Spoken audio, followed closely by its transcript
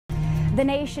The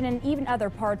nation and even other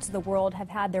parts of the world have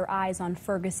had their eyes on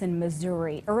Ferguson,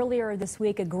 Missouri. Earlier this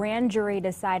week, a grand jury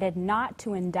decided not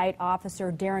to indict Officer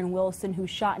Daren Wilson, who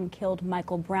shot and killed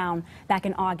Michael Brown back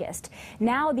in August.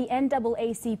 Now the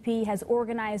NAACP has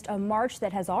organized a march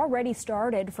that has already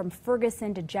started from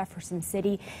Ferguson to Jefferson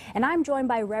City. And I'm joined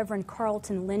by Reverend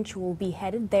Carlton Lynch, who will be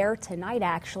headed there tonight,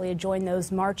 actually, to join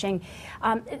those marching.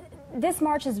 This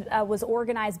march was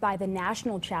organized by the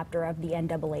national chapter of the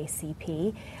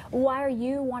NAACP. Why are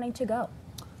you wanting to go?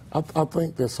 I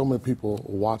think that so many people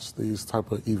watch these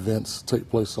type of events take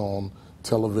place on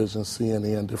television,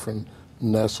 CNN, different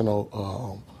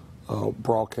national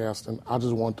broadcasts, and I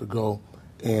just want to go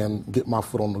and get my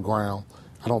foot on the ground.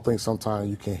 I don't think sometimes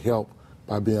you can help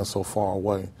by being so far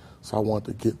away. So I want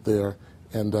to get there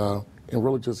and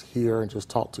really just hear and just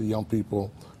talk to young people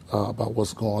about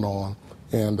what's going on.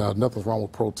 And nothing's wrong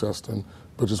with protesting,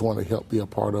 but just want to help be a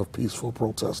part of peaceful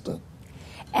protesting.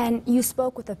 And you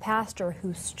spoke with a pastor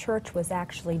whose church was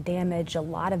actually damaged, a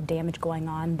lot of damage going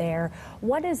on there.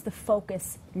 What is the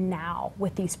focus now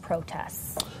with these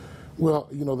protests? Well,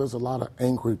 you know, there's a lot of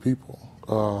angry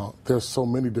people. There's so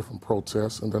many different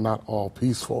protests, and they're not all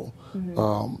peaceful.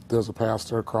 Mm-hmm. There's a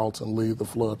pastor, Carlton Lee, the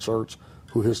Flood Church,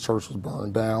 who his church was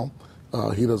burned down.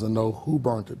 He doesn't know who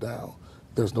burned it down.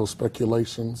 There's no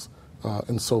speculations.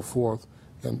 And so forth.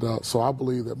 And so I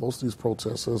believe that most of these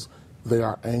protesters, they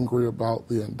are angry about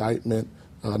the indictment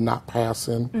not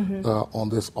passing on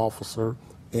this officer,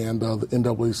 and the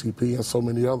NAACP and so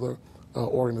many other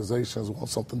organizations want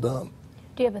something done.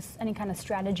 Do you have any kind of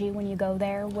strategy when you go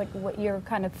there? What your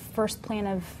kind of first plan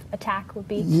of attack would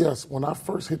be? Yes, when I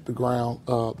first hit the ground,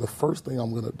 the first thing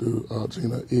I'm going to do,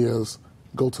 Gina, is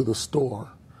go to the store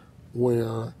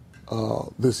where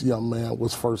this young man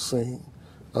was first seen.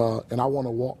 And I want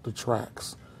to walk the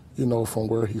tracks, you know, from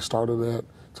where he started at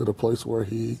to the place where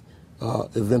he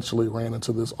eventually ran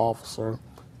into this officer.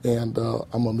 And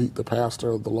I'm going to meet the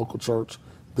pastor of the local church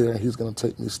there, and he's going to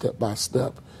take me step by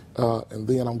step. And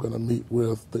then I'm going to meet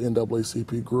with the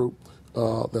NAACP group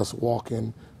that's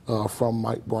walking from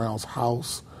Mike Brown's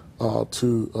house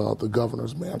to the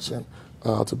governor's mansion,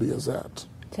 to be exact.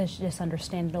 To just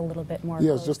understand it a little bit more.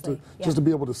 Yes, just to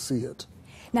be able to see it.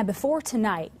 Now, before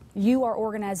tonight, you are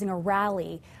organizing a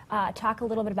rally. Talk a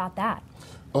little bit about that.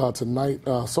 Tonight,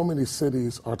 so many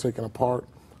cities are taking a part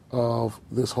of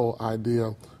this whole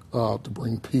idea to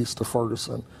bring peace to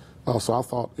Ferguson. So I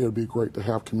thought it would be great to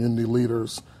have community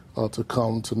leaders to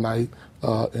come tonight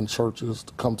in churches,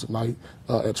 to come tonight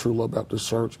at True Love Baptist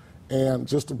Church, and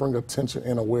just to bring attention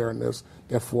and awareness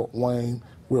that Fort Wayne,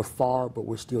 we're far, but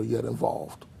we're still yet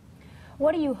involved.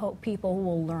 What do you hope people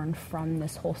will learn from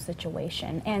this whole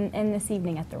situation and this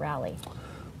evening at the rally?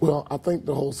 Well, I think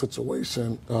the whole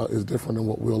situation is different than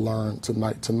what we'll learn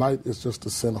tonight. Tonight is just to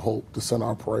send hope, to send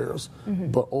our prayers.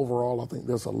 But overall, I think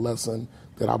there's a lesson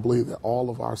that I believe that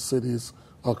all of our cities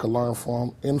can learn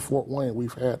from. In Fort Wayne,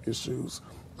 we've had issues.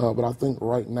 But I think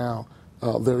right now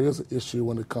there is an issue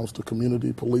when it comes to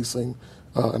community policing.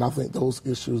 And I think those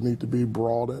issues need to be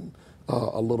broadened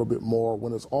a little bit more.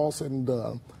 When it's all said and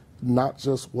done, not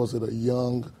just was it a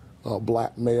young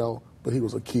black male, but he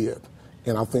was a kid.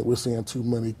 And I think we're seeing too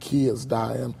many kids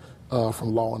dying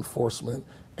from law enforcement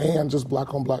and just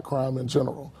black-on-black crime in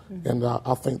general. And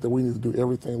I think that we need to do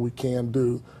everything we can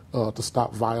do to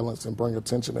stop violence and bring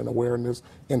attention and awareness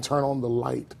and turn on the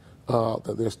light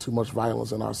that there's too much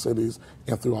violence in our cities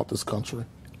and throughout this country.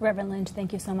 Reverend Lynch,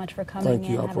 thank you so much for coming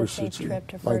in. Have a safe trip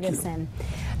to Ferguson.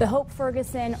 The Hope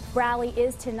Ferguson rally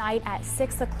is tonight at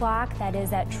 6 o'clock. That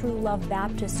is at True Love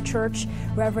Baptist Church.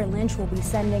 Reverend Lynch will be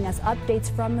sending us updates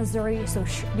from Missouri, so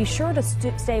be sure to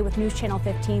stay with News Channel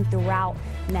 15 throughout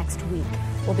next week.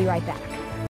 We'll be right back.